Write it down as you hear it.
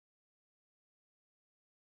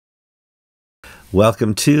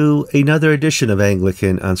Welcome to another edition of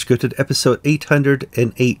Anglican Unscripted, episode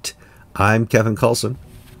 808. I'm Kevin Kallsen.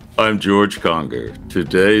 I'm George Conger.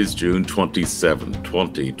 Today is June 27,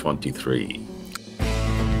 2023.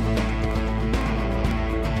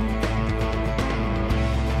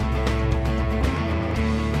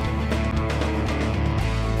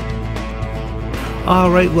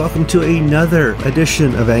 All right, welcome to another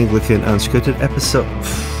edition of Anglican Unscripted, episode...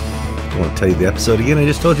 I won't tell you the episode again. I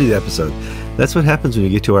just told you the episode. That's what happens when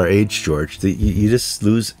you get to our age, George. You just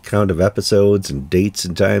lose count of episodes and dates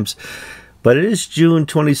and times. But it is June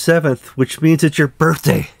 27th, which means it's your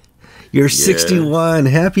birthday. You're 61.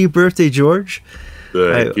 Happy birthday, George.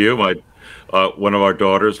 Thank you. One of our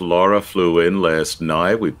daughters, Laura, flew in last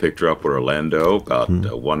night. We picked her up in Orlando about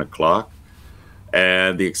 1 o'clock.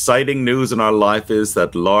 And the exciting news in our life is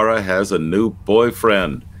that Laura has a new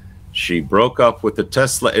boyfriend. She broke up with the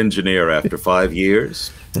Tesla engineer after 5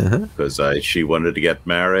 years because she wanted to get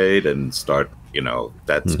married and start,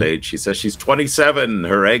 that stage. She says she's 27.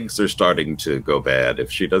 Her eggs are starting to go bad if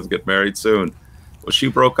she doesn't get married soon. Well, she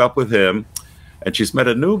broke up with him, and she's met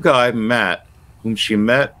a new guy, Matt, whom she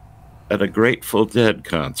met at a Grateful Dead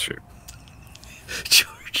concert.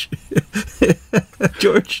 George.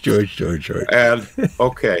 And,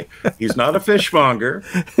 okay, he's not a fishmonger.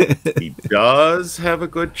 He does have a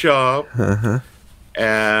good job.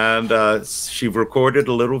 And she recorded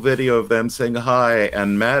a little video of them saying hi.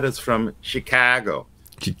 And Matt is from Chicago.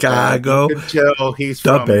 You can tell he's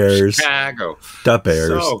from Chicago. The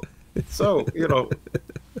Bears. So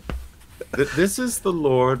this is the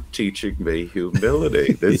Lord teaching me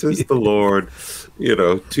humility. This is the Lord,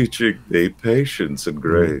 teaching me patience and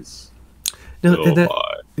grace.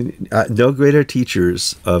 No greater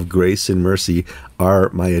teachers of grace and mercy are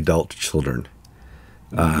my adult children.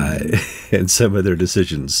 And some of their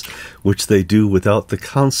decisions, which they do without the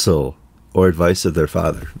counsel or advice of their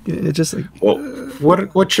father. It's just like, well,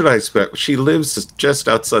 what should I expect? She lives just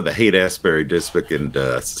outside the Haight-Ashbury district in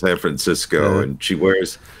San Francisco, and she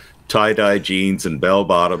wears tie-dye jeans and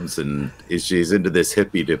bell-bottoms, and she's into this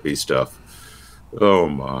hippy-dippy stuff. Oh,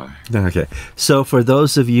 my. Okay. So for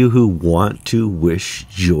those of you who want to wish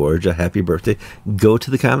George a happy birthday, go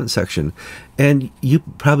to the comment section. And you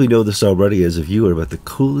probably know this already as a viewer, but the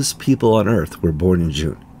coolest people on earth were born in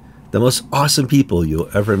June. The most awesome people you'll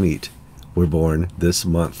ever meet were born this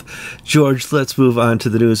month. George, let's move on to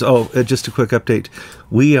the news. Oh, just a quick update.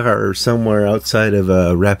 We are somewhere outside of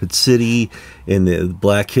Rapid City in the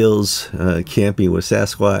Black Hills, camping with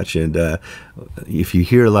Sasquatch. And if you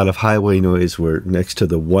hear a lot of highway noise, we're next to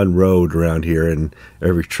the one road around here, and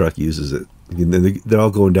every truck uses it. And they're all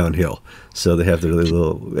going downhill, so they have their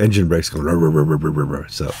little engine brakes going.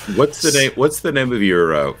 So, what's the name of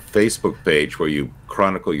your Facebook page where you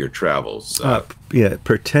chronicle your travels?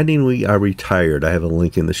 Pretending we are retired. I have a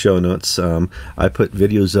link in the show notes. I put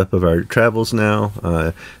videos up of our travels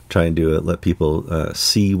now, trying to let people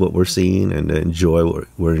see what we're seeing and enjoy what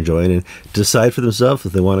we're enjoying, and decide for themselves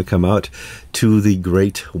if they want to come out to the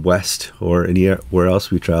Great West or anywhere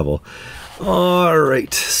else we travel. All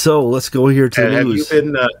right, so let's go here to the news. Have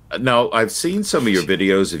you been? Now, I've seen some of your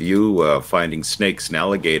videos of you finding snakes and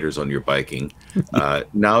alligators on your biking.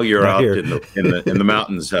 Now you're out in the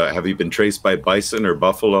mountains. Have you been traced by bison or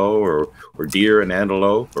buffalo or deer and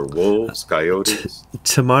antelope or wolves, coyotes?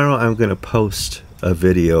 Tomorrow, I'm going to post a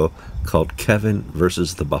video called "Kevin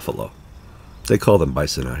versus the Buffalo." They call them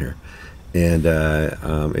bison out here, and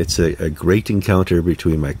it's a great encounter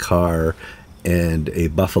between my car and a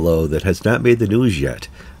buffalo that has not made the news yet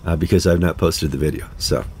because I've not posted the video.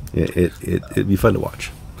 So it'd be fun to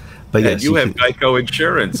watch. But yes, you have Geico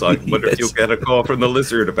insurance. I wonder if you'll get a call from the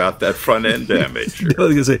lizard about that front end damage. I was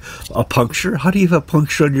going to say, a puncture? How do you have a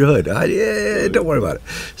puncture on your hood? Don't worry about it.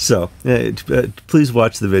 So please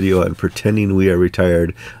watch the video on Pretending We Are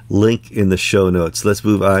Retired. Link in the show notes. Let's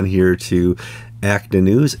move on here to ACNA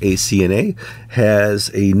News. ACNA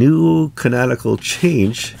has a new canonical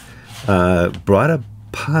change brought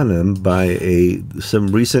upon them by some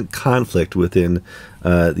recent conflict within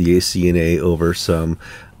the ACNA over some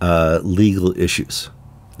legal issues.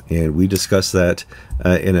 And we discussed that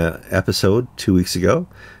in an episode 2 weeks ago.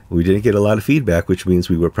 We didn't get a lot of feedback, which means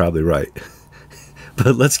we were probably right.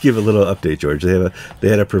 But let's give a little update, George. They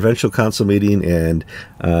had a provincial council meeting, and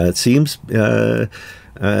it seems they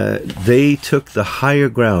took the higher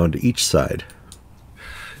ground, each side.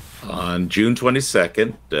 On June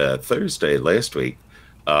 22nd, Thursday last week,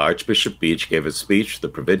 Archbishop Beach gave a speech to the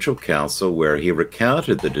Provincial Council where he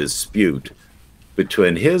recounted the dispute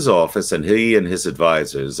between his office and he and his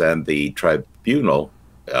advisors and the tribunal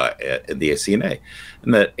in the ACNA.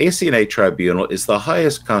 And the ACNA tribunal is the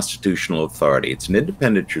highest constitutional authority. It's an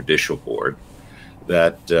independent judicial board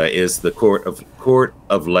that is the court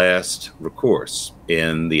of last recourse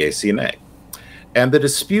in the ACNA. And the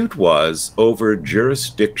dispute was over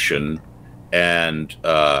jurisdiction and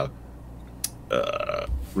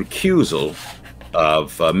recusal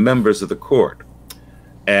of members of the court.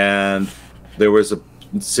 And there was a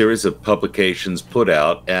series of publications put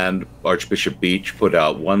out, and Archbishop Beach put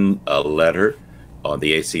out one letter on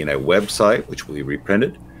the ACNA website, which we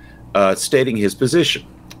reprinted, stating his position.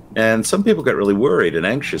 And some people got really worried and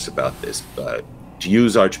anxious about this. To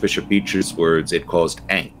use Archbishop Beach's words, it caused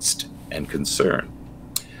angst and concern.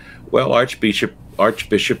 Well, Archbishop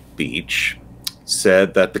Beach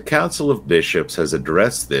said that the Council of Bishops has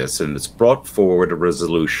addressed this and has brought forward a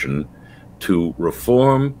resolution to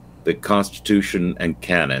reform the Constitution and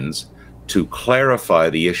canons to clarify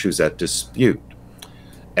the issues at dispute,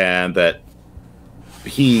 and that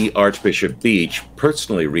he, Archbishop Beach,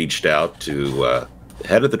 personally reached out to the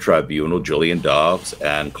head of the tribunal, Julian Dobbs,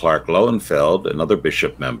 and Clark Lowenfeld, another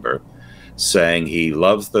bishop member, saying he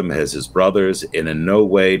loves them as his brothers, and in no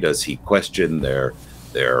way does he question their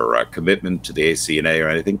commitment to the ACNA or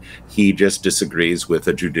anything. He just disagrees with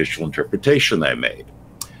the judicial interpretation they made.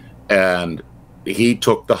 And he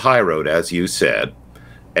took the high road, as you said,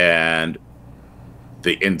 and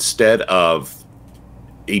instead of,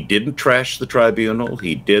 he didn't trash the tribunal,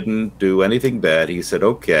 he didn't do anything bad. He said,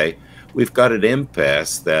 okay, we've got an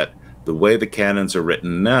impasse that the way the canons are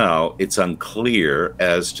written now, it's unclear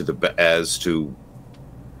as to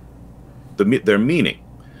their meaning.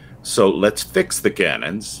 So let's fix the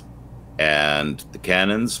canons. And the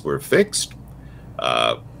canons were fixed.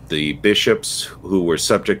 The bishops who were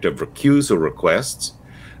subject of recusal requests,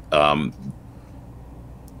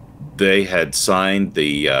 they had signed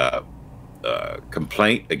the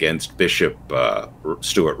complaint against Bishop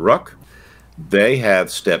Stuart Ruck. They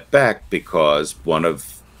have stepped back because one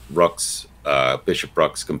of Bishop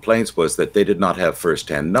Ruck's complaints was that they did not have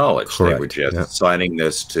firsthand knowledge. Correct. They were just signing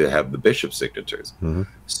this to have the bishop's signatures. Mm-hmm.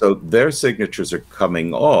 So their signatures are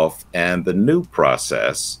coming off, and the new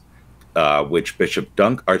process, which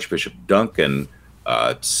Archbishop Duncan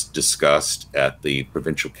discussed at the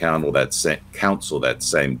provincial council that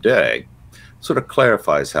same day, sort of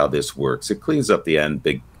clarifies how this works. It cleans up the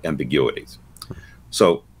ambiguities.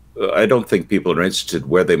 So I don't think people are interested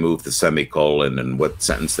where they moved the semicolon and what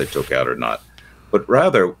sentence they took out or not. But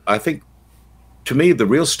rather, I think, to me, the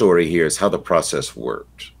real story here is how the process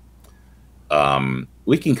worked.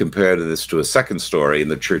 We can compare this to a second story in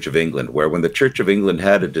the Church of England, where when the Church of England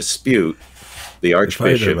had a dispute, the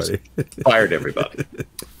archbishops fired everybody.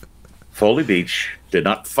 Foley Beach did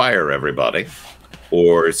not fire everybody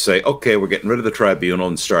or say, okay, we're getting rid of the tribunal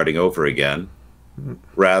and starting over again.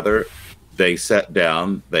 Rather, they sat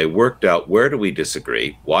down, they worked out, where do we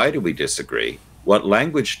disagree? Why do we disagree? What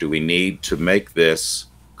language do we need to make this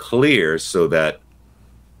clear so that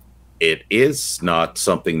it is not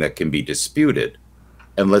something that can be disputed?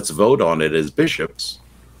 And let's vote on it as bishops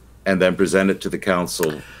and then present it to the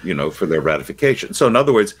council, for their ratification. So in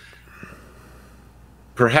other words,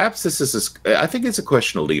 perhaps I think it's a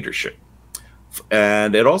question of leadership.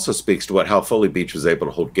 And it also speaks to how Foley Beach was able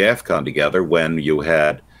to hold GAFCON together when you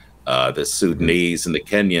had the Sudanese and the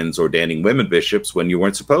Kenyans ordaining women bishops when you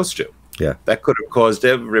weren't supposed to. Yeah, that could have caused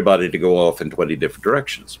everybody to go off in 20 different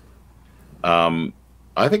directions.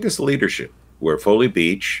 I think it's leadership, where Foley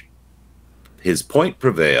Beach, his point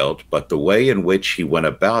prevailed, but the way in which he went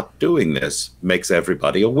about doing this makes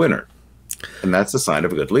everybody a winner. And that's a sign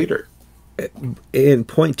of a good leader. And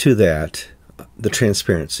point to that, the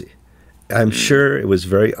transparency. I'm sure it was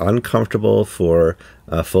very uncomfortable for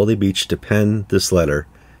Foley Beach to pen this letter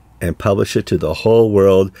and publish it to the whole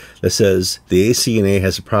world that says the ACNA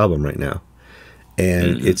has a problem right now.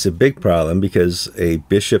 And it's a big problem because a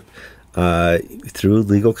bishop, through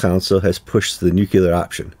legal counsel, has pushed the nuclear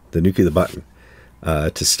option, the nuclear button,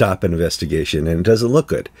 to stop an investigation. And it doesn't look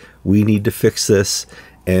good. We need to fix this.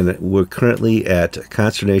 And we're currently at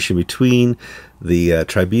consternation between the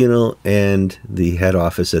tribunal and the head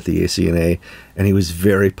office at the ACNA. And he was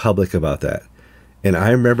very public about that. And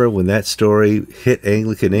I remember when that story hit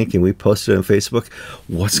Anglican Ink and we posted it on Facebook,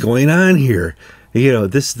 what's going on here?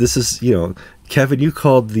 This is, Kevin, you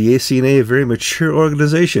called the ACNA a very mature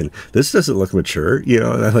organization. This doesn't look mature, and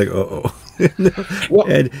I'm like, well,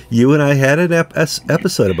 and you and I had an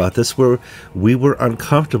episode about this where we were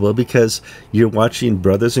uncomfortable because you're watching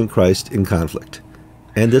brothers in Christ in conflict.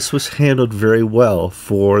 And this was handled very well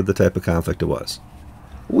for the type of conflict it was.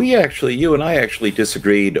 You and I actually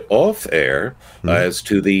disagreed off air as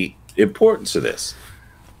to the importance of this.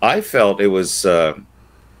 I felt it was a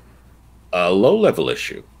low-level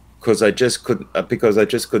issue because I just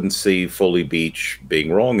couldn't see Foley Beach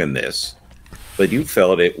being wrong in this. But you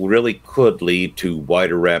felt it really could lead to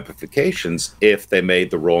wider ramifications if they made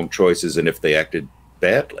the wrong choices and if they acted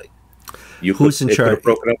badly. Who's in charge?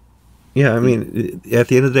 Yeah, I mean, at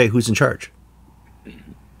the end of the day, who's in charge?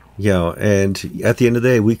 You know, and at the end of the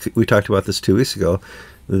day, we talked about this 2 weeks ago.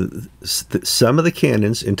 Some of the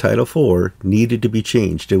canons in Title IV needed to be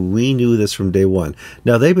changed, and we knew this from day one.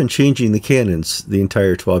 Now, they've been changing the canons the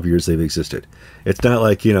entire 12 years they've existed. It's not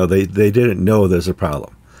like, you know, they didn't know there's a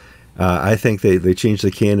problem. I think they changed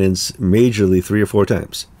the canons majorly 3 or 4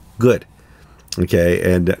 times. Good.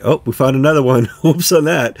 Okay, and oh, we found another one. Oops on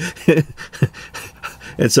that.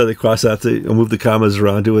 And so they cross out move the commas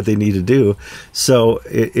around, do what they need to do. So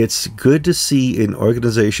it's good to see an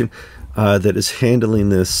organization that is handling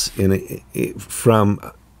this from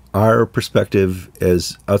our perspective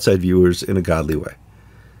as outside viewers in a godly way.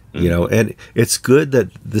 You know, and it's good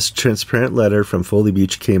that this transparent letter from Foley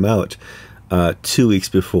Beach came out 2 weeks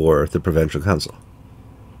before the Provincial Council.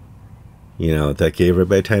 You know, that gave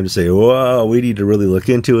everybody time to say, whoa, we need to really look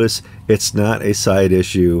into this. It's not a side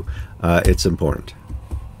issue. It's important.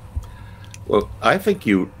 Well, I think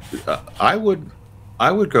I would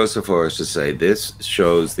go so far as to say this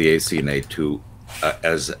shows the ACNA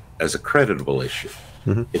as a creditable issue.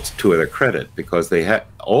 It's to their credit because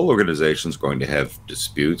all organizations are going to have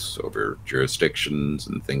disputes over jurisdictions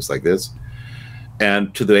and things like this.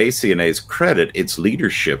 And to the ACNA's credit, its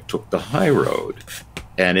leadership took the high road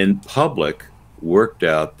and in public worked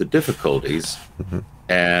out the difficulties.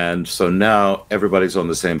 And so now everybody's on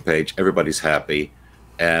the same page, everybody's happy,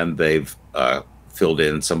 and they've filled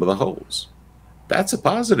in some of the holes. That's a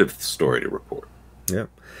positive story to report. Yeah.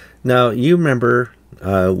 Now, you remember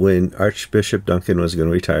when Archbishop Duncan was going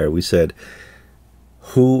to retire, we said,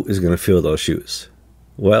 who is going to fill those shoes?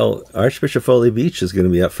 Well, Archbishop Foley Beach is going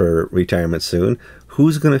to be up for retirement soon.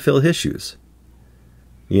 Who's going to fill his shoes?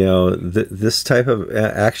 You know, this type of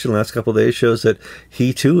action the last couple of days shows that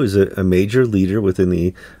he too is a major leader within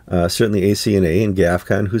the certainly ACNA and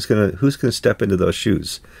GAFCON. Who's gonna step into those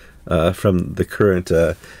shoes from the current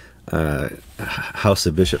House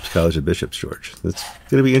of Bishops, College of Bishops, George? It's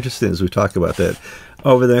going to be interesting as we talk about that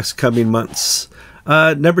over the next coming months.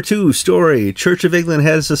 Number 2 story: Church of England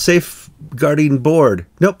has a safeguarding board.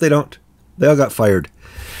 Nope, they don't. They all got fired.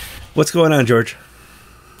 What's going on, George?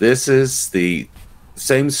 This is the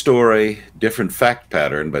same story, different fact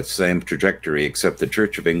pattern, but same trajectory, except the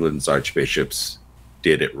Church of England's archbishops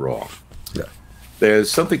did it wrong. Yeah. There's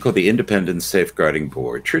something called the Independent Safeguarding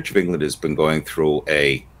Board. Church of England has been going through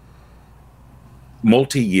a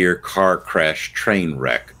multi-year car crash train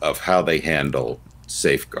wreck of how they handle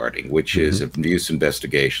safeguarding, which is abuse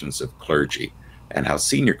investigations of clergy and how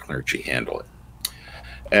senior clergy handle it.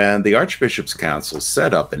 And the Archbishop's Council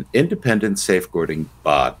set up an independent safeguarding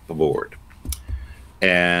board.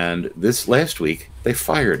 And this last week, they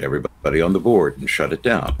fired everybody on the board and shut it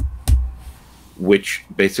down, which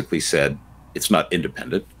basically said it's not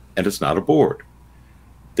independent and it's not a board.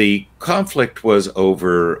 The conflict was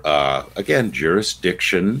over, again,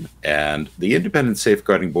 jurisdiction, and the Independent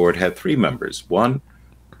Safeguarding Board had 3 members. One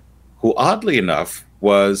who, oddly enough,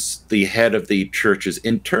 was the head of the church's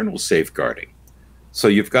internal safeguarding. So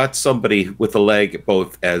you've got somebody with a leg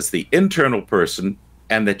both as the internal person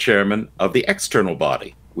and the chairman of the external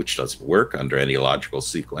body, which doesn't work under any logical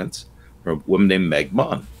sequence, a woman named Meg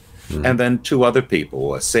Munn. And then 2 other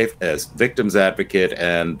people, as victims advocate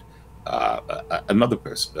and another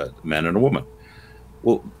person, a man and a woman.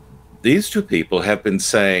 Well, these 2 people have been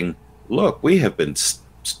saying, look, we have been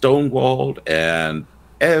stonewalled, and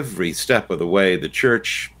every step of the way, the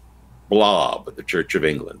church blob, the Church of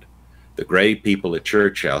England, the gray people at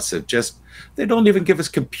Church House have they don't even give us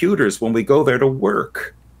computers when we go there to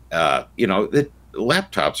work. You know,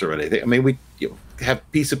 laptops or anything. I mean, we have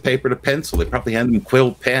a piece of paper to pencil. They probably hand them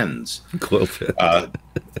quill pens. Quill pens.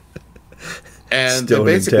 And they've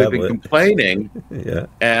basically been complaining. Yeah.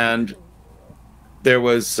 And there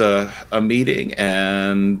was a meeting,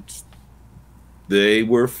 and they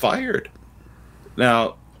were fired.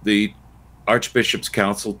 Now, the Archbishop's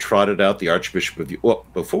Council trotted out the Archbishop of... Well,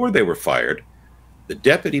 before they were fired, the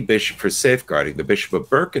Deputy Bishop for Safeguarding, the Bishop of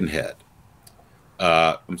Birkenhead...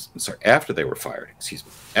 I'm sorry, after they were fired, excuse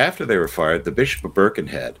me. After they were fired, the Bishop of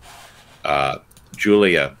Birkenhead,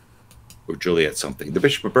 Juliet something, the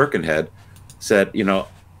Bishop of Birkenhead said, you know,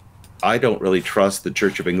 I don't really trust the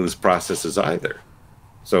Church of England's processes either.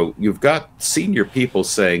 So you've got senior people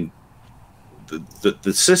saying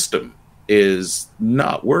the system is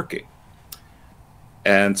not working.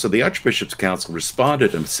 And so the Archbishop's Council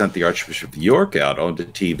responded and sent the Archbishop of York out onto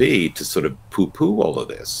TV to sort of poo-poo all of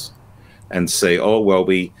this and say, oh, well,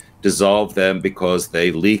 we dissolved them because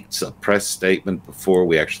they leaked a press statement before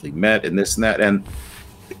we actually met and this and that. And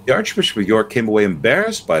the Archbishop of York came away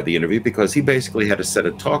embarrassed by the interview because he basically had a set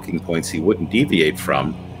of talking points he wouldn't deviate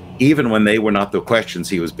from, even when they were not the questions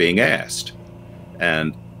he was being asked.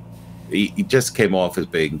 And he just came off as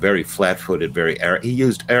being very flat-footed, he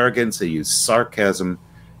used arrogance, he used sarcasm.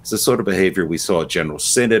 It's the sort of behavior we saw at General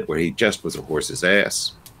Synod, where he just was a horse's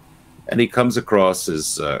ass. And he comes across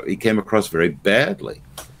as, he came across very badly.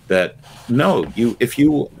 That, no, if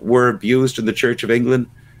you were abused in the Church of England,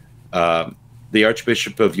 the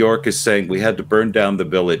Archbishop of York is saying we had to burn down the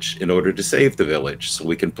village in order to save the village so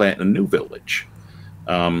we can plant a new village.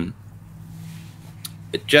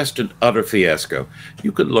 Just an utter fiasco.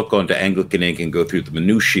 You could look onto Anglican Ink and go through the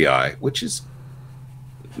minutiae, which is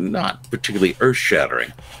not particularly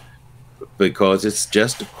earth-shattering, because it's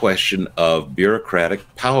just a question of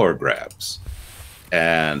bureaucratic power grabs.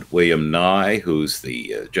 And William Nye, who's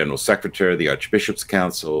the General Secretary of the Archbishop's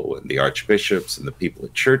Council, and the archbishops and the people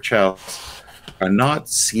at Church House are not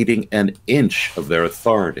ceding an inch of their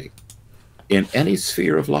authority in any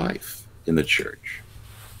sphere of life in the Church.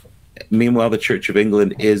 Meanwhile, the Church of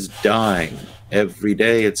England is dying. Every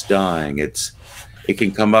day it's dying. It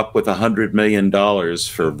can come up with $100 million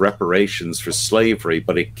for reparations for slavery,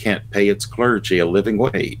 but it can't pay its clergy a living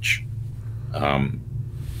wage.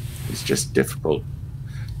 It's just difficult.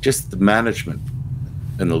 Just the management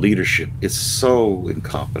and the leadership is so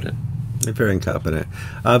incompetent. Very incompetent.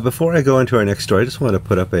 Before I go into our next story, I just want to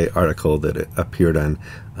put up an article that appeared on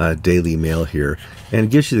Daily Mail here, and it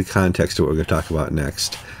gives you the context of what we're going to talk about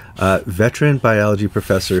next. Veteran biology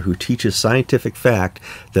professor who teaches scientific fact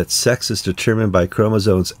that sex is determined by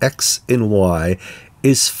chromosomes X and Y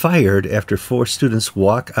is fired after 4 students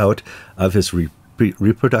walk out of his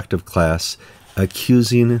reproductive class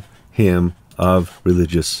accusing him of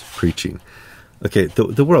religious preaching. Okay,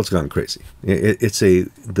 the world's gone crazy. Here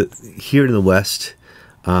in the West,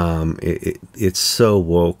 it's so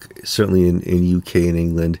woke, certainly in UK and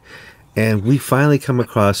England, and we finally come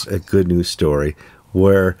across a good news story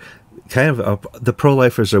where kind of the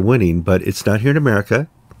pro-lifers are winning, but it's not here in America,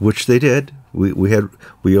 which they did. We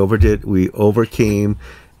overcame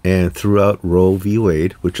and threw out Roe v.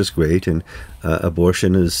 Wade, which is great, and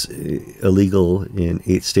abortion is illegal in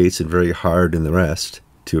 8 states and very hard in the rest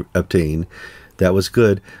to obtain. That was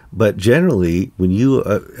good, but generally, when you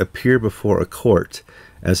appear before a court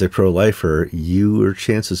as a pro-lifer, your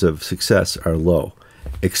chances of success are low,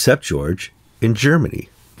 except, George, in Germany.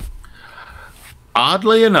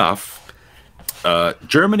 Oddly enough,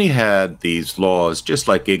 Germany had these laws, just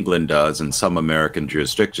like England does and some American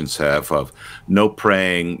jurisdictions have, of no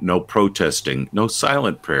praying, no protesting, no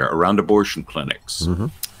silent prayer around abortion clinics. Mm-hmm.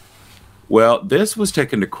 Well, this was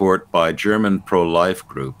taken to court by German pro-life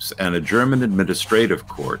groups, and a German administrative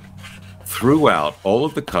court threw out all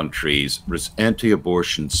of the country's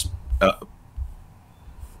anti-abortion,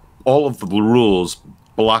 all of the rules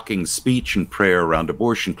blocking speech and prayer around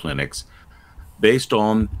abortion clinics, based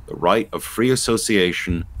on the right of free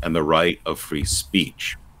association and the right of free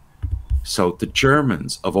speech. So the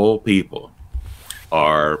Germans, of all people,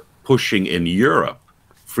 are pushing in Europe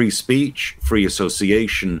free speech, free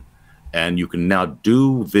association, and you can now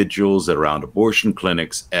do vigils around abortion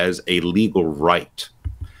clinics as a legal right.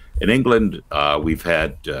 In England, we've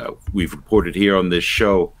reported here on this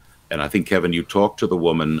show, and I think, Kevin, you talked to the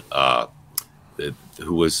woman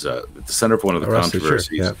who was at the center of one of the controversies.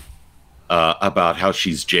 Sure. Yeah. About how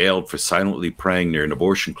she's jailed for silently praying near an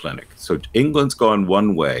abortion clinic. So England's gone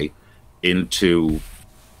one way into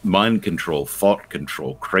mind control, thought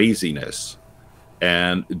control, craziness,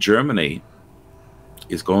 and Germany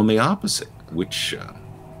is going the opposite, which,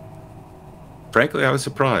 frankly, I was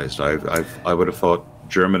surprised. I would have thought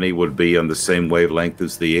Germany would be on the same wavelength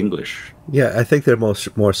as the English. Yeah, I think they're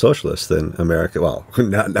more socialist than America. Well,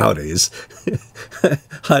 not nowadays.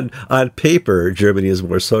 on paper, Germany is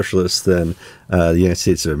more socialist than the United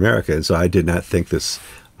States of America, and so I did not think this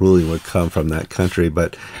ruling would come from that country.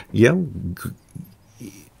 But yeah,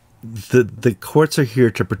 the courts are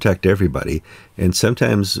here to protect everybody, and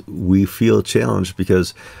sometimes we feel challenged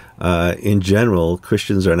because, in general,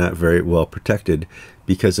 Christians are not very well protected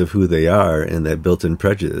because of who they are and that built-in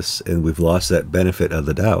prejudice, and we've lost that benefit of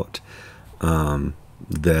the doubt.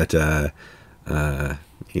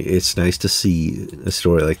 It's nice to see a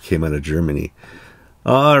story like came out of Germany.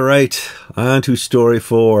 All right, on to story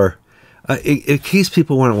 4. In case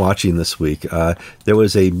people weren't watching this week, there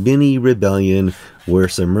was a mini rebellion where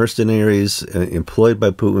some mercenaries employed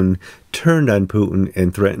by Putin turned on Putin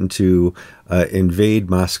and threatened to invade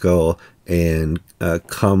Moscow and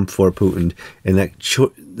come for Putin. And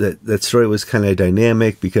that story was kind of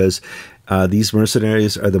dynamic because these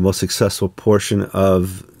mercenaries are the most successful portion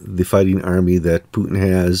of the fighting army that Putin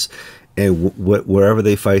has. And wherever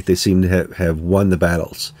they fight, they seem to have won the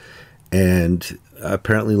battles. And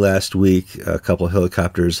apparently last week, a couple of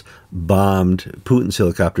Putin's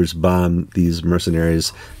helicopters bombed these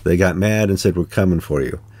mercenaries. They got mad and said, "We're coming for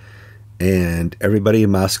you." And everybody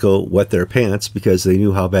in Moscow wet their pants because they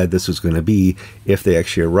knew how bad this was going to be if they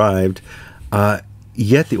actually arrived.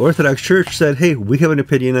 Yet the Orthodox Church said, "Hey, we have an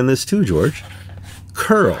opinion on this too, George."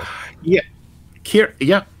 Curl. Yeah.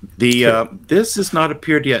 Yeah. This has not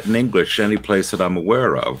appeared yet in English any place that I'm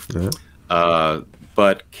aware of.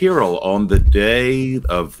 But Kirill, on the day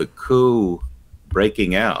of the coup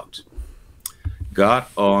breaking out, got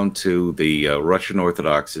onto the Russian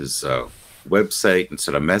Orthodox's website and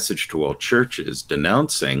sent a message to all churches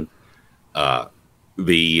denouncing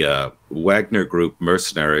the Wagner Group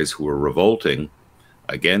mercenaries who were revolting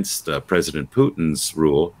against President Putin's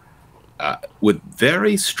rule with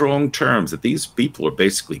very strong terms that these people are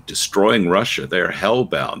basically destroying Russia. They're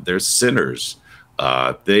hellbound. They're sinners.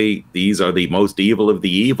 These are the most evil of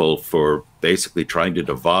the evil for basically trying to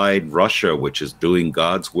divide Russia, which is doing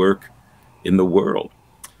God's work in the world.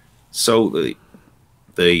 So the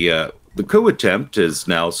coup attempt is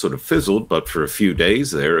now sort of fizzled, but for a few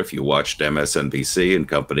days there, if you watched MSNBC and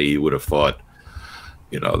company, you would have thought,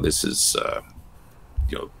 this is,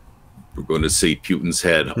 we're going to see Putin's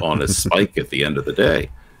head on a spike at the end of the day.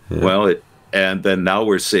 Yeah. Well, and then now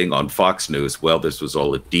we're seeing on Fox News, well, this was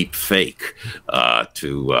all a deep fake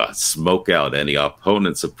to smoke out any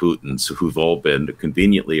opponents of Putin's who've all been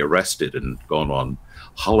conveniently arrested and gone on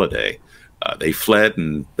holiday. They fled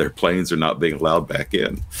and their planes are not being allowed back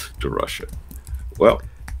in to Russia. Well,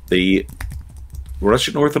 the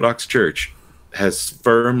Russian Orthodox Church has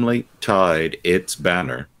firmly tied its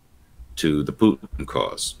banner to the Putin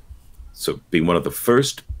cause. So being one of the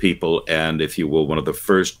first people and, if you will, one of the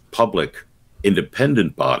first public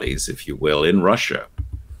independent bodies, if you will, in Russia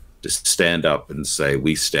to stand up and say,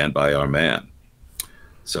 we stand by our man.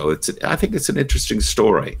 So I think it's an interesting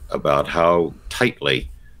story about how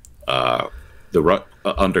tightly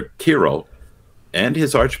under Kirill and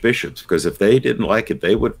his archbishops, because if they didn't like it,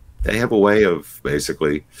 they have a way of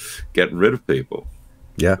basically getting rid of people.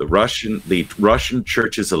 Yeah. The Russian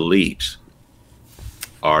church's elite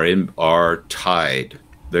are tied.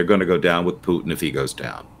 They're going to go down with Putin if he goes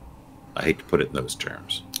down. I hate to put it in those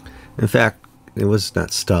terms. In fact, it was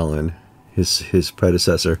not Stalin, his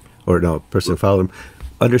predecessor, or no, person who followed him,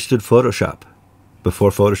 understood Photoshop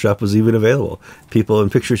before Photoshop was even available. People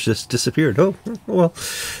and pictures just disappeared. Oh, well.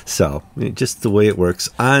 So, just the way it works.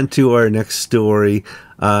 On to our next story.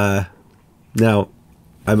 Now,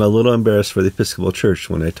 I'm a little embarrassed for the Episcopal Church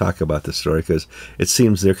when I talk about this story because it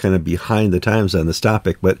seems they're kind of behind the times on this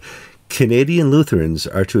topic, but Canadian Lutherans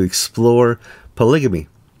are to explore polygamy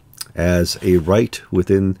as a rite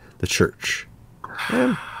within the church.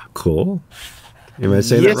 Cool. Am I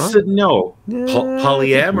saying that wrong? Yes and no.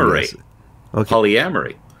 Polyamory. Okay.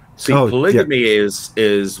 Polyamory. See, polygamy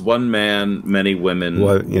is one man, many women,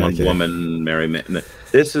 one woman, marry men.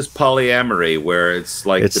 This is polyamory, where it's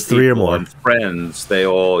like it's three or more friends. They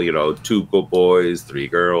all, 2 boys, 3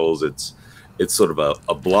 girls. It's sort of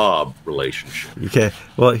a blob relationship. Okay.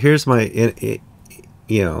 Well, here's my,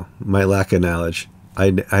 my lack of knowledge.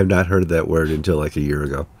 I've not heard of that word until like a year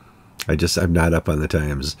ago. I'm not up on the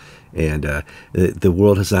times, and the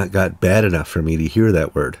world has not got bad enough for me to hear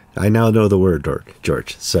that word. I now know the word,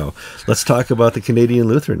 George. So let's talk about the Canadian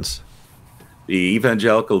Lutherans. The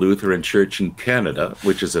Evangelical Lutheran Church in Canada,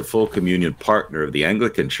 which is a full communion partner of the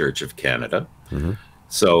Anglican Church of Canada. Mm-hmm.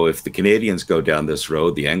 So if the Canadians go down this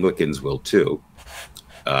road, the Anglicans will too.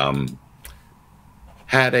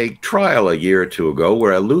 Had a trial a year or two ago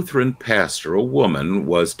where a Lutheran pastor, a woman,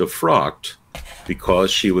 was defrocked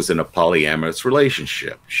because she was in a polyamorous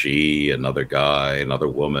relationship. She, another guy, another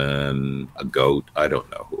woman, a goat, I don't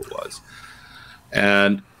know who it was.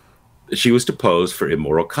 And she was deposed for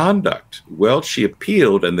immoral conduct. Well, she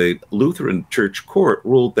appealed, and the Lutheran Church Court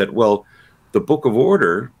ruled that, well, the Book of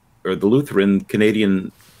Order, or the Lutheran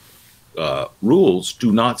Canadian rules,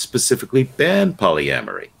 do not specifically ban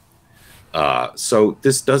polyamory. So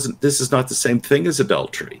this is not the same thing as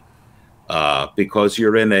adultery, because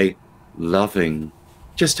you're in a loving,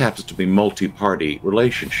 just happens to be multi-party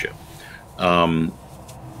relationship.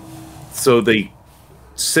 So the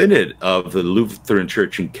synod of the Lutheran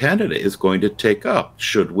Church in Canada is going to take up.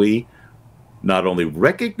 Should we not only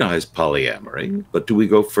recognize polyamory, but do we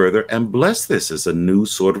go further and bless this as a new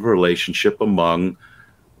sort of relationship among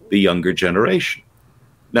the younger generation?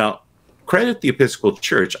 Now, credit the Episcopal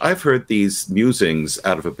Church. I've heard these musings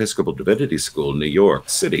out of Episcopal Divinity School in New York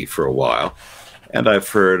City for a while, and I've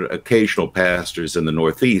heard occasional pastors in the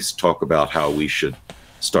Northeast talk about how we should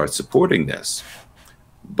start supporting this.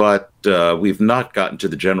 But we've not gotten to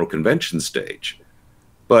the General Convention stage.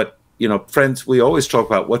 But, you know, friends, we always talk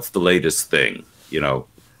about what's the latest thing. You know,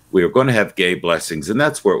 we were going to have gay blessings, and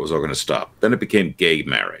that's where it was all going to stop. Then it became gay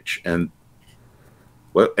marriage. And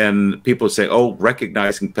people say, oh,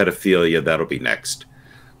 recognizing pedophilia, that'll be next,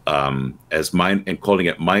 and calling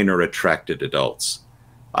it minor attracted adults.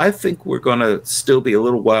 I think we're going to still be a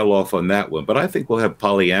little while off on that one, but I think we'll have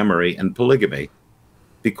polyamory and polygamy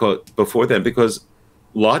before then, because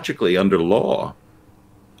logically, under law,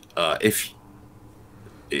 the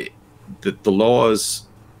laws,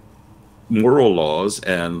 moral laws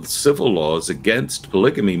and civil laws against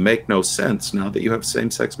polygamy make no sense now that you have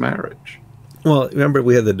same-sex marriage. Well, remember,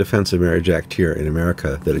 we had the Defense of Marriage Act here in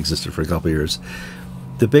America that existed for a couple of years.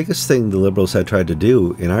 The biggest thing the liberals had tried to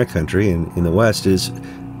do in our country and in the West is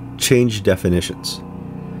change definitions.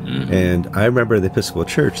 Mm-hmm. And I remember the Episcopal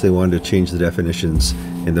Church, they wanted to change the definitions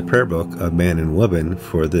in the prayer book of man and woman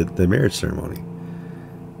for the marriage ceremony.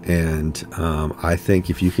 And I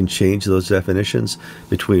think if you can change those definitions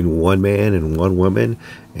between one man and one woman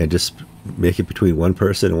and just make it between one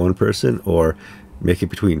person and one person, or make it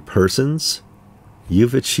between persons,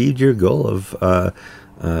 you've achieved your goal of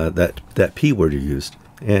that P word you used.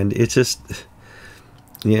 And it's just,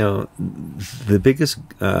 you know, the biggest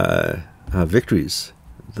victories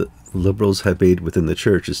the liberals have made within the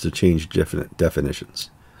church is to change definitions.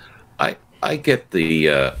 I get the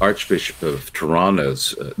Archbishop of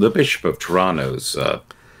Toronto's, the Bishop of Toronto's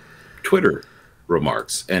Twitter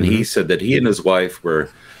remarks, and he said that he and his wife were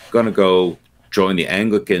going to go join the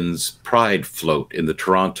Anglicans' Pride float in the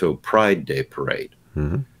Toronto Pride Day parade.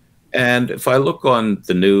 And if I look on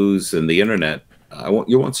the news and the internet,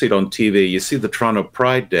 you won't see it on TV. You see the Toronto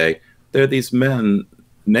Pride Day. There are these men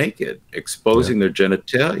naked, exposing their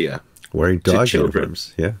genitalia, wearing dog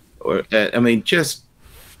uniforms. Yeah, or I mean, just,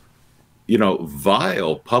 you know,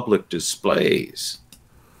 vile public displays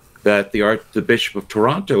that the Bishop of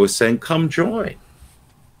Toronto is saying, come join.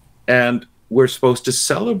 And we're supposed to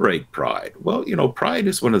celebrate pride. Well, you know, pride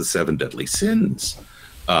is one of the 7 deadly sins.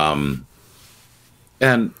 And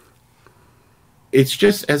it's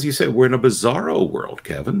just, as you said, we're in a bizarro world,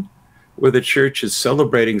 Kevin, where the church is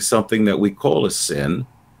celebrating something that we call a sin.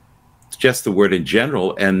 It's just the word in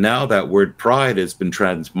general. And now that word pride has been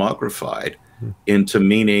transmogrified into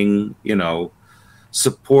meaning, you know,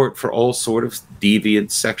 support for all sort of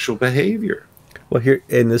deviant sexual behavior. Well, here,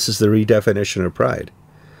 and this is the redefinition of pride.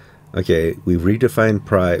 Okay, we've redefined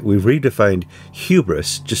pride. We've redefined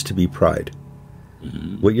hubris just to be pride.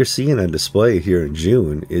 What you're seeing on display here in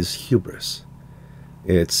June is hubris.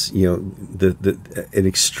 It's, you know, an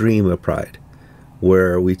extreme of pride,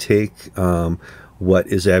 where we take what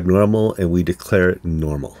is abnormal and we declare it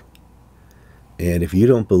normal. And if you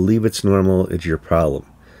don't believe it's normal, it's your problem.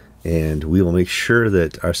 And we will make sure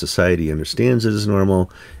that our society understands it as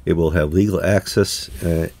normal. It will have legal access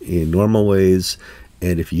in normal ways.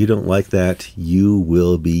 And if you don't like that, you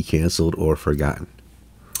will be canceled or forgotten.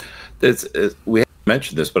 We haven't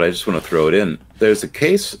mentioned this, but I just want to throw it in. There's a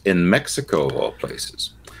case in Mexico, of all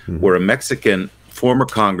places, where a Mexican former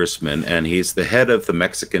congressman, and he's the head of the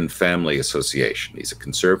Mexican Family Association, he's a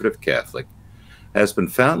conservative Catholic, has been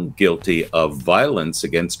found guilty of violence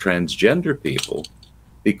against transgender people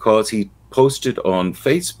because he posted on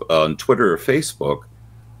Twitter or Facebook,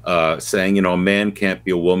 saying, you know, a man can't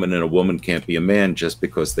be a woman and a woman can't be a man just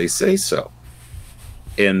because they say so.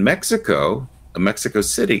 In Mexico, Mexico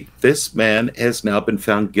City, this man has now been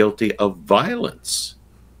found guilty of violence.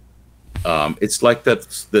 It's like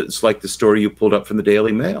it's like the story you pulled up from the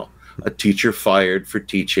Daily Mail. A teacher fired for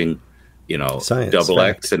teaching, you know, Science, double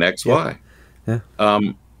X and XY. Yeah.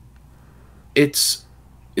 It's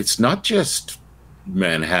not just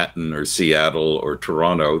Manhattan or Seattle or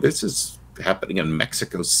Toronto. This is happening in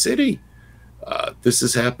Mexico City. This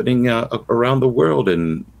is happening around the world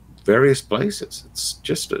in various places. It's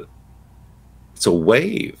just it's a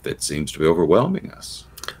wave that seems to be overwhelming us.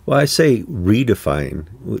 Well, I say redefine,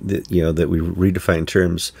 you know, that we redefine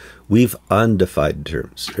terms. We've undefined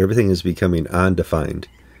terms. Everything is becoming undefined.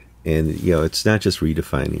 And, you know, it's not just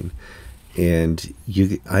redefining. And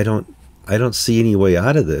I don't see any way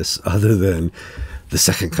out of this other than the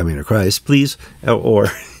second coming of Christ, please, or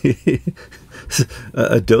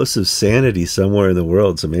a dose of sanity somewhere in the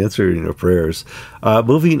world, some answering of prayers.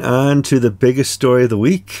 Moving on to the biggest story of the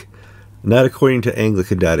week, not according to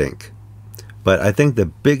Anglican.inc. But I think the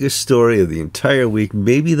biggest story of the entire week,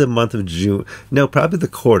 maybe the month of June, no, probably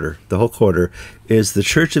the whole quarter, is the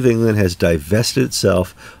Church of England has divested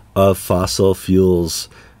itself of fossil fuels,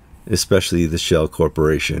 especially the Shell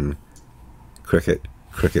Corporation. Cricket.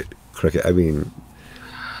 I mean,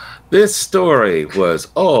 this story was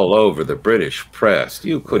all over the British press.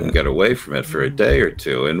 You couldn't get away from it for a day or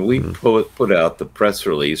two. And we put out the press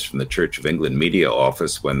release from the Church of England media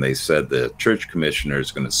office when they said the church commissioner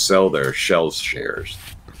is going to sell their Shell shares.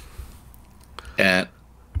 And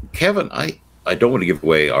Kevin, I don't want to give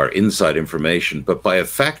away our inside information, but by a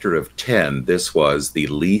factor of 10, this was the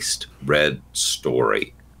least read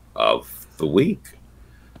story of the week.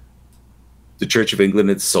 The Church of England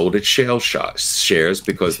had sold its Shell shares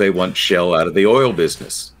because they want Shell out of the oil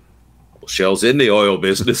business. Well, Shell's in the oil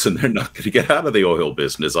business, and they're not going to get out of the oil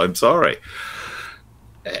business. I'm sorry.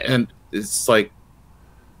 And it's like,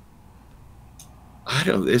 I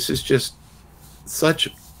don't, this is just such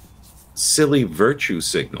silly virtue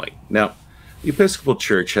signaling. Now, the Episcopal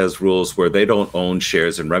Church has rules where they don't own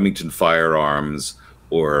shares in Remington Firearms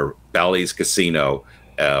or Bally's Casino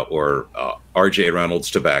or R.J.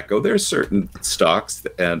 Reynolds Tobacco. There are certain stocks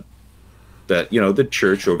and that, you know, the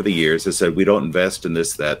church over the years has said we don't invest in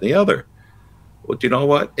this, that, and the other. Well, do you know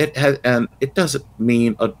what? It has, and it doesn't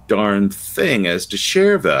mean a darn thing as to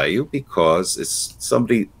share value, because it's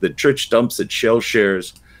somebody, the church dumps its Shell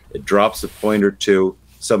shares, it drops a point or two,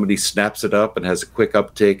 somebody snaps it up and has a quick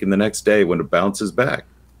uptake in the next day when it bounces back.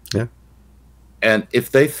 Yeah. And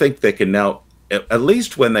if they think they can now, at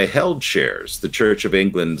least when they held shares, the Church of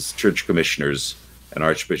England's church commissioners and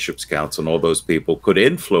Archbishop's Council and all those people could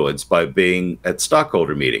influence by being at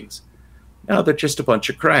stockholder meetings. Now they're just a bunch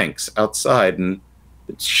of cranks outside, and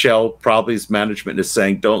Shell probably's management is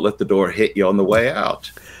saying, don't let the door hit you on the way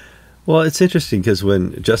out. Well, it's interesting because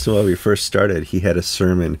when Justin Welby first started, he had a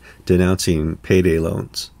sermon denouncing payday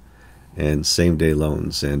loans and same-day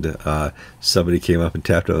loans, and somebody came up and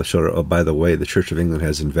tapped on the shoulder, oh, by the way, the Church of England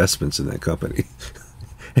has investments in that company.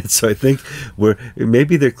 And so I think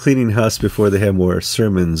maybe they're cleaning house before they have more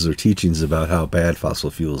sermons or teachings about how bad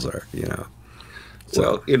fossil fuels are, you know. So.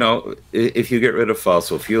 Well, you know, if you get rid of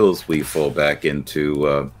fossil fuels, we fall back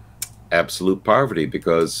into absolute poverty,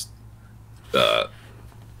 because I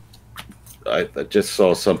just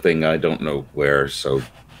saw something, I don't know where, so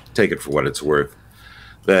take it for what it's worth,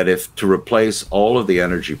 that if to replace all of the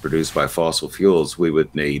energy produced by fossil fuels, we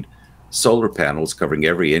would need solar panels covering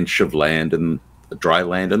every inch of land and dry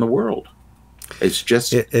land in the world. It's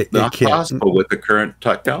just not possible with the current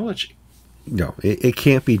technology. No, it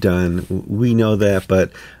can't be done. We know that,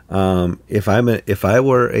 but if I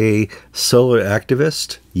were a solar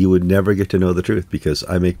activist, you would never get to know the truth, because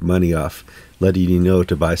I make money off letting you know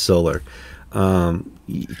to buy solar.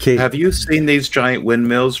 Have you seen these giant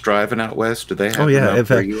windmills driving out west? Do they have? Oh yeah, in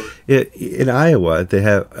fact, in Iowa, they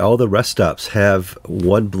have all the rest stops have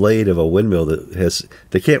one blade of a windmill that has.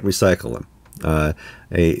 They can't recycle them.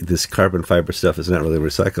 This carbon fiber stuff is not really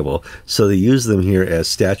recyclable, so they use them here as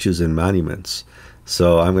statues and monuments.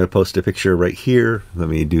 So I'm going to post a picture right here. Let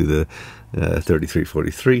me do the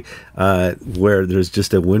 3343, where there's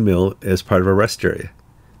just a windmill as part of a rest area.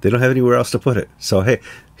 They don't have anywhere else to put it. So hey,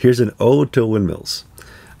 here's an ode to windmills.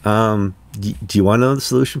 Do you want to know the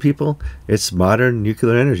solution, people? It's modern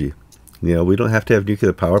nuclear energy. You know, we don't have to have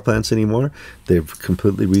nuclear power plants anymore. They've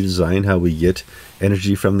completely redesigned how we get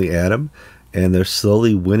energy from the atom, and they're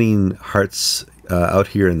slowly winning hearts out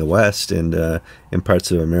here in the West and in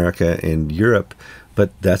parts of America and Europe.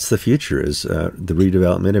 But that's the future, is the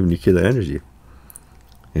redevelopment of nuclear energy.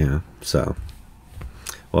 Yeah, so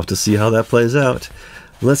we'll have to see how that plays out.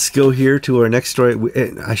 Let's go here to our next story.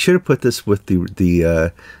 I should have put this with the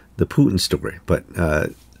Putin story, but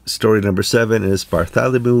story number 7 is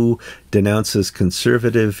Bartholomew denounces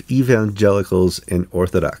conservative evangelicals and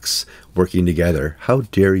Orthodox working together. How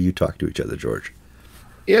dare you talk to each other, George?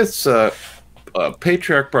 Yes,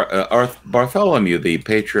 Patriarch Bartholomew, the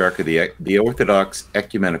patriarch of the Orthodox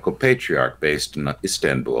Ecumenical Patriarch based in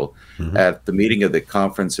Istanbul, at the meeting of the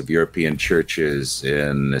Conference of European Churches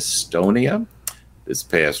in Estonia this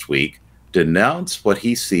past week, denounced what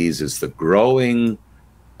he sees as the growing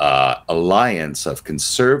alliance of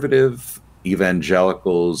conservative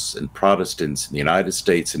evangelicals and Protestants in the United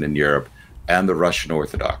States and in Europe, and the Russian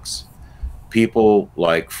Orthodox. People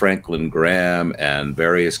like Franklin Graham and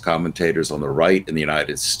various commentators on the right in the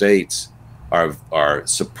United States are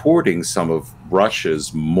supporting some of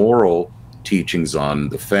Russia's moral teachings on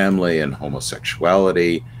the family and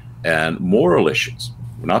homosexuality and moral issues.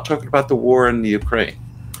 We're not talking about the war in the Ukraine,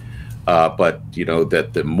 but you know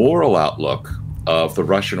that the moral outlook of the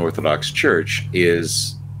Russian Orthodox Church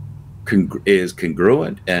is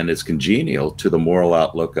congruent and is congenial to the moral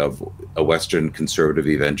outlook of Western conservative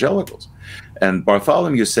evangelicals. And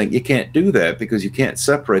Bartholomew is saying you can't do that because you can't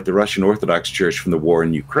separate the Russian Orthodox Church from the war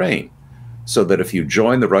in Ukraine. So that if you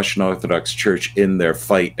join the Russian Orthodox Church in their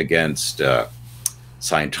fight against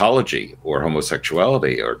Scientology or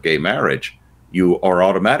homosexuality or gay marriage, you are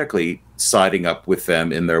automatically siding up with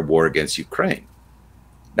them in their war against Ukraine.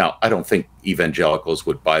 Now, I don't think evangelicals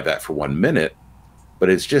would buy that for 1 minute, but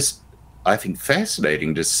it's just, I think,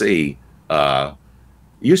 fascinating to see. They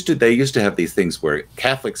used to have these things where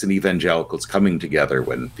Catholics and evangelicals coming together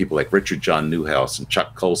when people like Richard John Newhouse and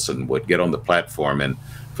Chuck Colson would get on the platform, and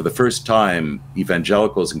for the first time,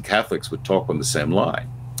 evangelicals and Catholics would talk on the same line.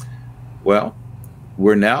 Well,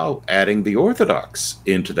 we're now adding the Orthodox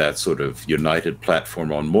into that sort of united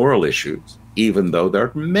platform on moral issues, even though there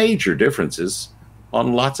are major differences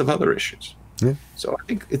on lots of other issues. Yeah. So I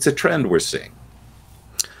think it's a trend we're seeing.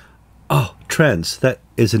 Oh, trends. That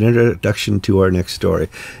is an introduction to our next story.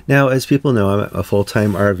 Now, as people know, I'm a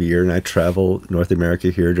full-time RVer, and I travel North America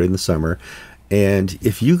here during the summer. And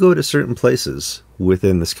if you go to certain places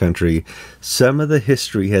within this country, some of the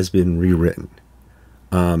history has been rewritten.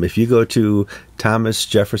 If you go to Thomas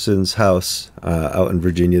Jefferson's house out in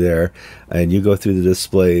Virginia there, and you go through the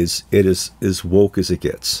displays, it is as woke as it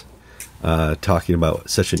gets. Talking about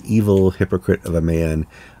such an evil hypocrite of a man,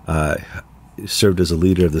 served as a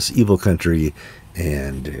leader of this evil country,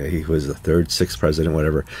 and he was the third, sixth president,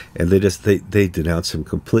 whatever. And they denounce him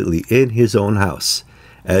completely in his own house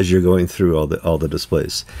as you're going through all the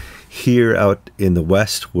displays. Here out in the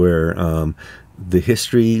West, where the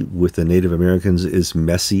history with the Native Americans is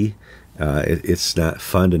messy, it's not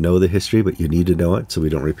fun to know the history, but you need to know it so we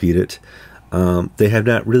don't repeat it. They have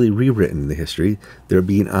not really rewritten the history. They're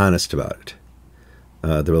being honest about it.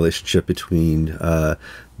 The relationship between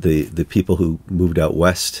the people who moved out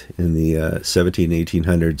west in the 17 and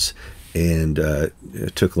 1800s and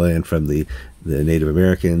took land from the Native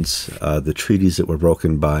Americans, the treaties that were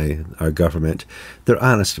broken by our government. They're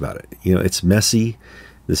honest about it. You know, it's messy.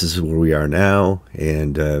 This is where we are now,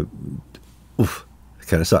 and it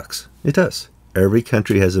kind of sucks. It does. Every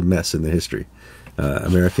country has a mess in their history.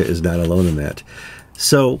 America is not alone in that.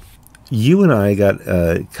 So you and I got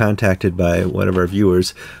contacted by one of our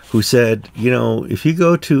viewers who said, you know, if you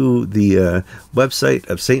go to the website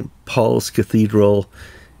of St. Paul's Cathedral,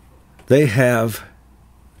 they have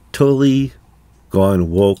totally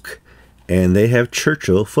gone woke, and they have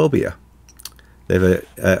Churchill phobia. They have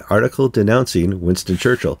an article denouncing Winston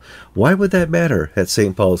Churchill. Why would that matter at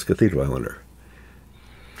St. Paul's Cathedral, I wonder?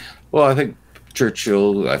 Well, I think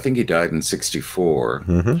Churchill, I think he died in 1964,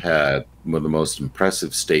 had one of the most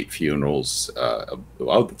impressive state funerals of the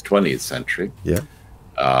 20th century. Yeah.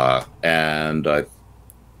 And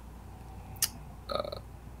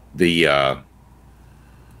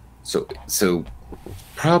so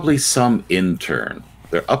probably some intern.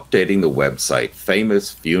 They're updating the website,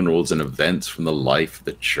 famous funerals and events from the life of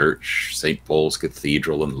the church, St. Paul's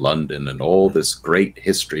Cathedral in London, and all this great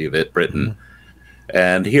history of it, Britain.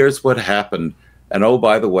 And here's what happened. And oh,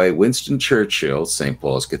 by the way, Winston Churchill, St.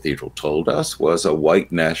 Paul's Cathedral told us, was a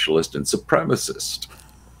white nationalist and supremacist.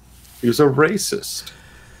 He was a racist.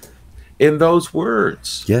 In those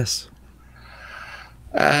words. Yes.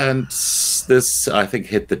 And this, I think,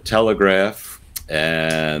 hit the Telegraph,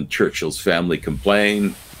 and Churchill's family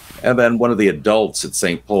complained. And then one of the adults at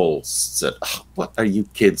St. Paul's said, oh, what are you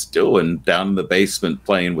kids doing down in the basement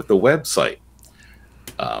playing with the website?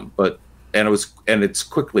 And it's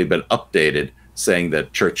quickly been updated, saying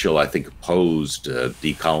that Churchill, I think, opposed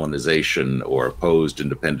decolonization or opposed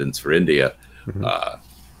independence for India.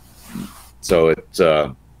 So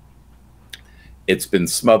it's been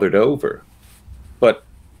smothered over. But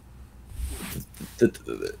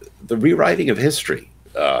the rewriting of history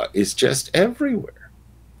is just everywhere.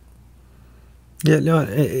 Yeah, no,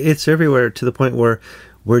 it's everywhere to the point where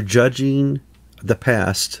we're judging the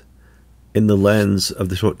past in the lens of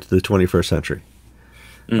the 21st century.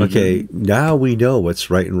 Okay, now we know what's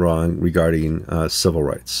right and wrong regarding civil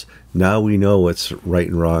rights. Now we know what's right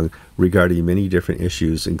and wrong regarding many different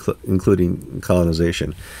issues, including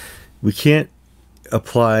colonization. We can't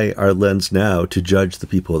apply our lens now to judge the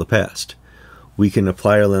people of the past. We can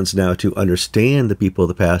apply our lens now to understand the people of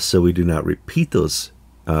the past so we do not repeat those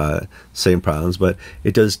same problems. But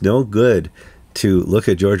it does no good to look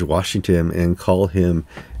at George Washington and call him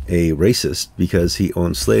a racist because he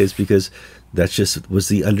owned slaves, because that just was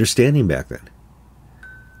the understanding back then.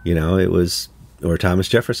 You know, it was or Thomas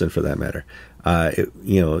Jefferson for that matter.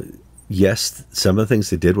 Yes, some of the things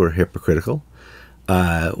they did were hypocritical.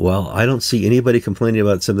 Well, I don't see anybody complaining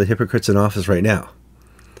about some of the hypocrites in office right now.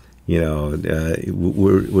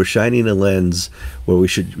 We're shining a lens where we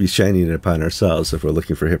should be shining it upon ourselves if we're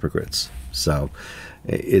looking for hypocrites. So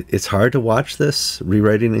it's hard to watch this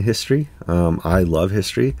rewriting in history. I love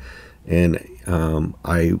history, and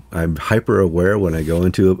I'm hyper aware when I go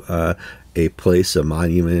into a place, a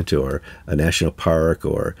monument, or a national park,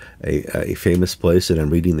 or a famous place, and I'm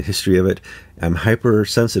reading the history of it. I'm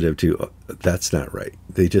hypersensitive to that's not right.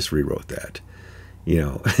 They just rewrote that,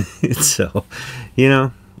 So,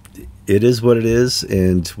 it is what it is,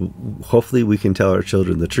 and hopefully we can tell our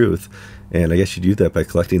children the truth. And I guess you do that by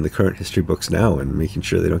collecting the current history books now and making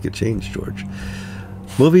sure they don't get changed, George.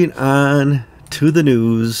 Moving on to the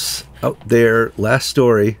news out there. Last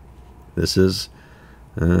story. This is,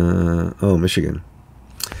 Michigan.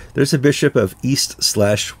 There's a bishop of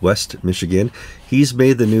East/West Michigan. He's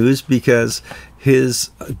made the news because his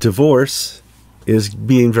divorce is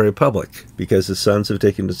being very public because his sons have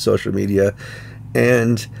taken to social media.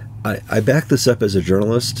 And I back this up as a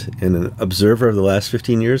journalist and an observer of the last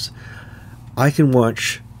 15 years. I can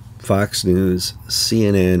watch Fox News,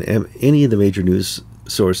 CNN, any of the major news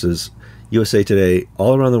sources, USA Today,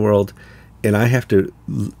 all around the world, and I have to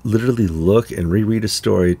literally look and reread a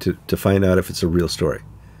story to find out if it's a real story.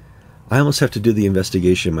 I almost have to do the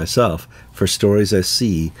investigation myself for stories I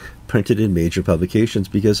see printed in major publications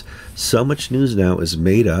because so much news now is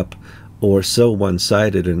made up or so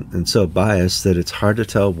one-sided and so biased that it's hard to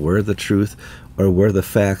tell where the truth or where the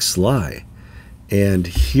facts lie. And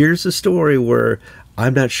here's a story where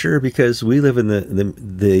I'm not sure because we live in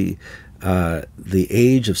the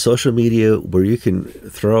age of social media where you can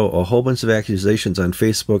throw a whole bunch of accusations on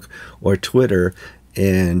Facebook or Twitter,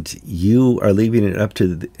 and you are leaving it up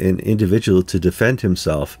to an individual to defend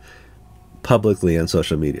himself publicly on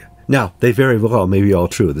social media. Now, they very well may be all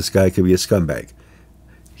true. This guy could be a scumbag.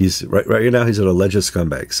 He's right now he's an alleged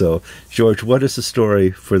scumbag. So, George, what is the story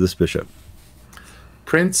for this bishop?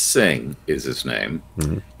 Prince Singh is his name.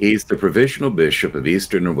 Mm-hmm. He's the provisional bishop of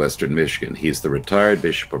Eastern and Western Michigan. He's the retired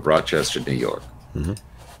bishop of Rochester, New York.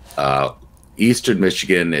 Mm-hmm. Eastern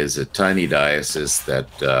Michigan is a tiny diocese that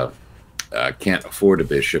can't afford a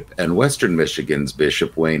bishop. And Western Michigan's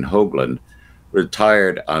Bishop Wayne Hoagland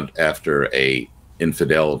retired after a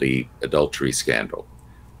infidelity adultery scandal.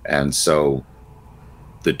 And so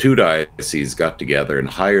the two dioceses got together and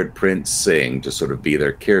hired Prince Singh to sort of be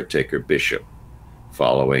their caretaker bishop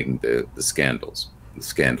following the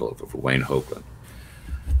scandal of Wayne Hoagland.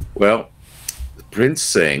 Well, Prince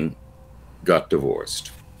Singh got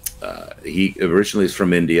divorced. He originally is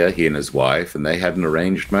from India, he and his wife, and they had an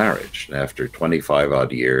arranged marriage. And after 25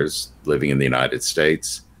 odd years living in the United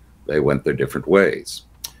States, they went their different ways.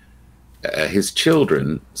 His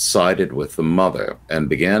children sided with the mother and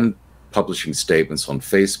began publishing statements on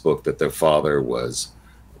Facebook that their father was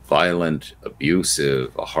violent,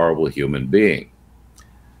 abusive, a horrible human being.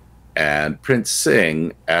 And Prince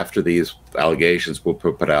Singh, after these allegations were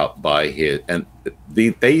put out by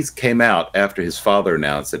these came out after his father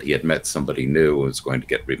announced that he had met somebody new and was going to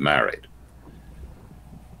get remarried.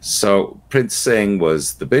 So Prince Singh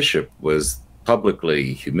the bishop was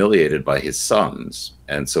publicly humiliated by his sons.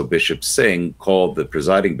 And so Bishop Singh called the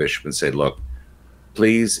presiding bishop and said, look,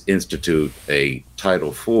 please institute a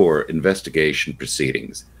Title IV investigation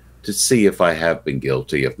proceedings to see if I have been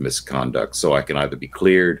guilty of misconduct so I can either be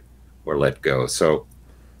cleared or let go. So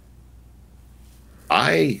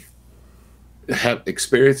I have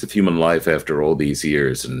experience of human life after all these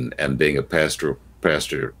years, and being a pastor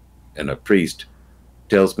and a priest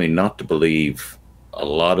tells me not to believe a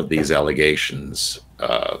lot of these allegations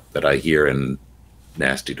that I hear in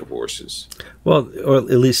nasty divorces. Well, or at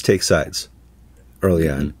least take sides early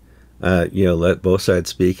on. Let both sides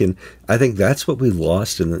speak. And I think that's what we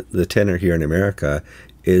lost in the tenor here in America,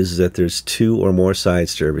 is that there's two or more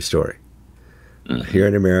sides to every story. Mm-hmm. Here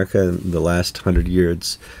in America, in the last 100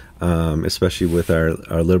 years, especially with our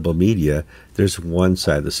liberal media, there's one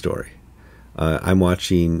side of the story. I'm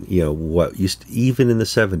watching, what used to, even in the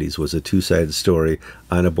 70s, was a two-sided story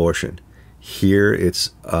on abortion. Here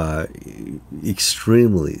it's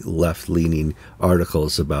extremely left-leaning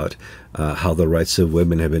articles about how the rights of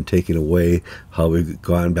women have been taken away, how we've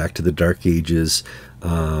gone back to the Dark Ages.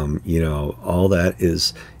 All that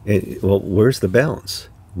is, well, where's the balance?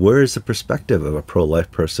 Where is the perspective of a pro-life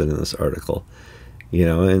person in this article?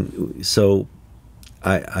 And so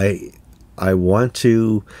I want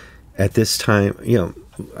to, at this time,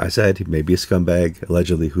 I said he may be a scumbag,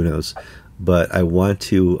 allegedly, who knows, but I want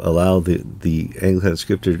to allow the Anglican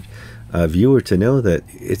Unscripted viewer to know that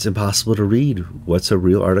it's impossible to read what's a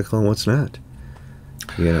real article and what's not.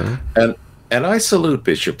 You know, and I salute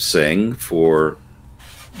Bishop Singh for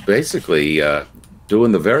basically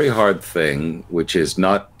doing the very hard thing, which is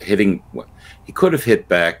not hitting. He could have hit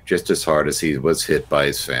back just as hard as he was hit by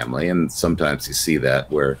his family, and sometimes you see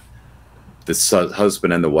that where the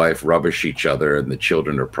husband and the wife rubbish each other, and the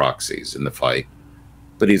children are proxies in the fight.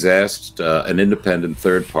 But he's asked an independent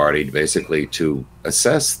third party basically to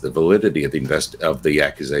assess the validity of the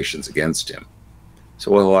accusations against him.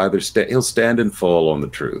 So he'll stand and fall on the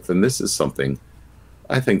truth, and this is something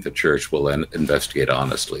I think the church will investigate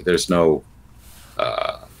honestly. There's no,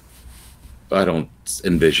 I don't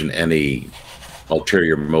envision any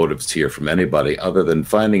ulterior motives here from anybody other than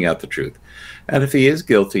finding out the truth. And if he is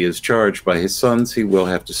guilty as charged by his sons, he will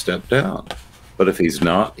have to step down. But if he's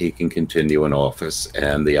not, he can continue in office,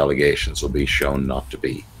 and the allegations will be shown not to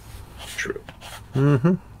be true.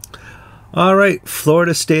 Mm-hmm. All right.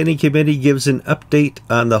 Florida Standing Committee gives an update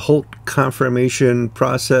on the Holt confirmation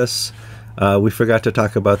process. We forgot to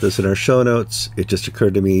talk about this in our show notes. It just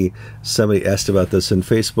occurred to me. Somebody asked about this in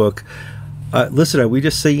Facebook. Listen, are we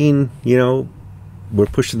just saying, you know, we're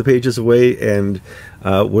pushing the pages away and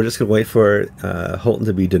we're just going to wait for Holton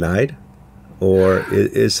to be denied? Or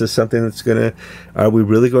is this something that's going to, are we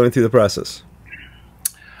really going through the process?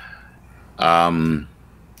 I'm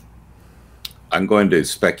going to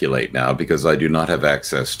speculate now because I do not have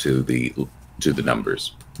access to the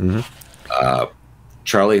numbers. Mm-hmm.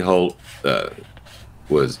 Charlie Holt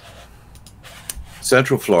was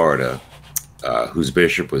Central Florida, whose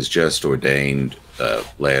bishop was just ordained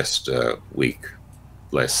last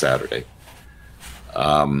Saturday,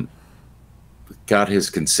 got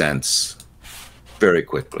his consents very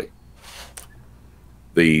quickly.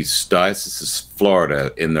 The Diocese of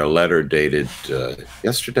Florida, in their letter dated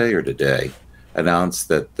yesterday or today, announced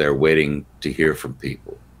that they're waiting to hear from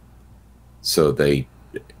people. So they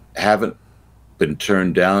haven't been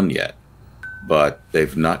turned down yet, but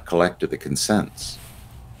they've not collected the consents.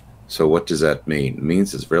 So what does that mean? It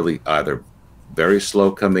means it's really either very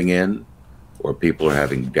slow coming in, or people are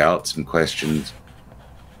having doubts and questions.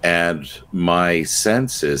 And my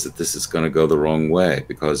sense is that this is going to go the wrong way,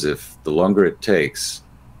 because if the longer it takes,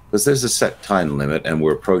 because there's a set time limit and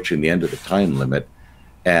we're approaching the end of the time limit,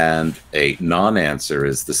 and a non-answer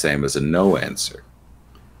is the same as a no answer.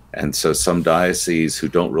 And so some dioceses who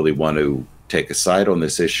don't really want to take a side on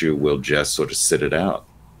this issue will just sort of sit it out.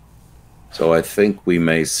 So I think we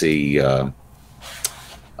may see, it's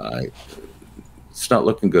not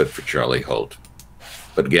looking good for Charlie Holt.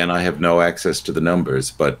 But again, I have no access to the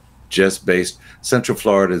numbers, but just based, Central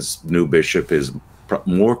Florida's new bishop is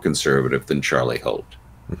more conservative than Charlie Holt.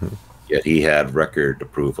 Mm-hmm. Yet he had record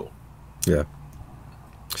approval. Yeah.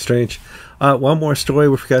 Strange. One more story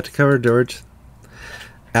we forgot to cover, George.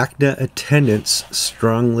 ACNA attendance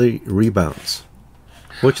strongly rebounds,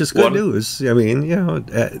 which is good news. I mean, you know,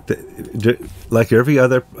 like every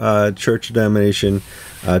other church denomination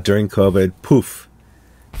during COVID, poof.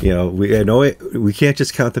 You know, we can't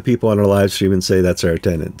just count the people on our live stream and say that's our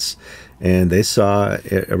attendance. And they saw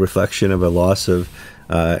a reflection of a loss of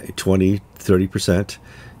 20-30%.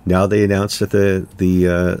 Now they announced at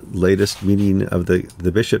the latest meeting of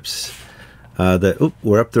the bishops that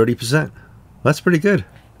we're up 30%. That's pretty good.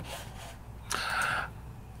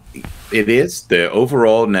 It is. The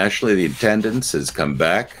overall nationally, the attendance has come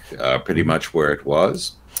back pretty much where it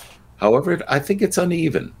was. However, I think it's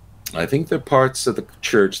uneven. I think there are parts of the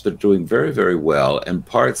church that are doing very, very well and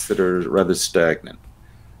parts that are rather stagnant.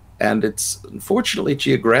 And it's unfortunately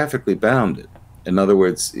geographically bounded. In other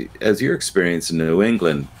words, as your experience in New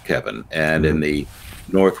England, Kevin, and in the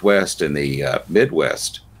Northwest and the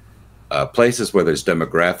Midwest, places where there's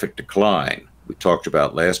demographic decline. We talked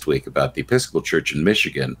about last week about the Episcopal Church in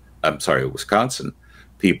Wisconsin,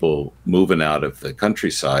 people moving out of the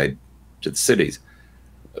countryside to the cities.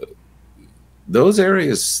 Those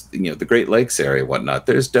areas, you know, the Great Lakes area, whatnot,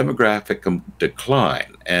 there's demographic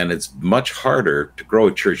decline, and it's much harder to grow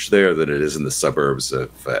a church there than it is in the suburbs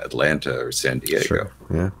of Atlanta or San Diego. Sure.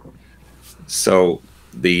 Yeah. So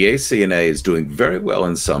the ACNA is doing very well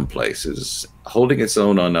in some places, holding its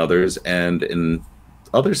own on others, and in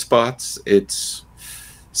other spots, it's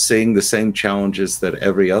seeing the same challenges that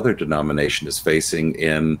every other denomination is facing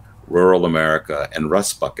in rural America and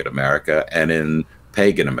Rust Bucket America and in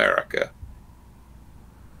pagan America.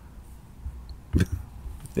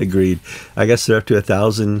 Agreed. I guess they're up to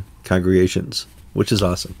 1,000 congregations, which is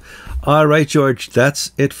awesome. All right, George,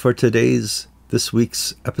 that's it for today's this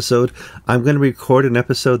week's episode. I'm going to record an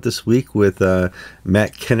episode this week with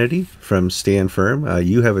Matt Kennedy from Stand Firm.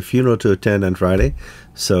 You have a funeral to attend on Friday,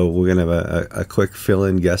 so we're going to have a quick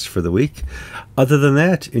fill-in guest for the week. Other than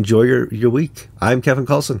that, enjoy your week. I'm Kevin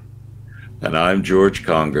Kallsen. And I'm George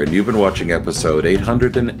Conger, and you've been watching episode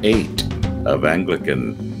 808 of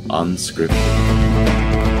Anglican Unscripted.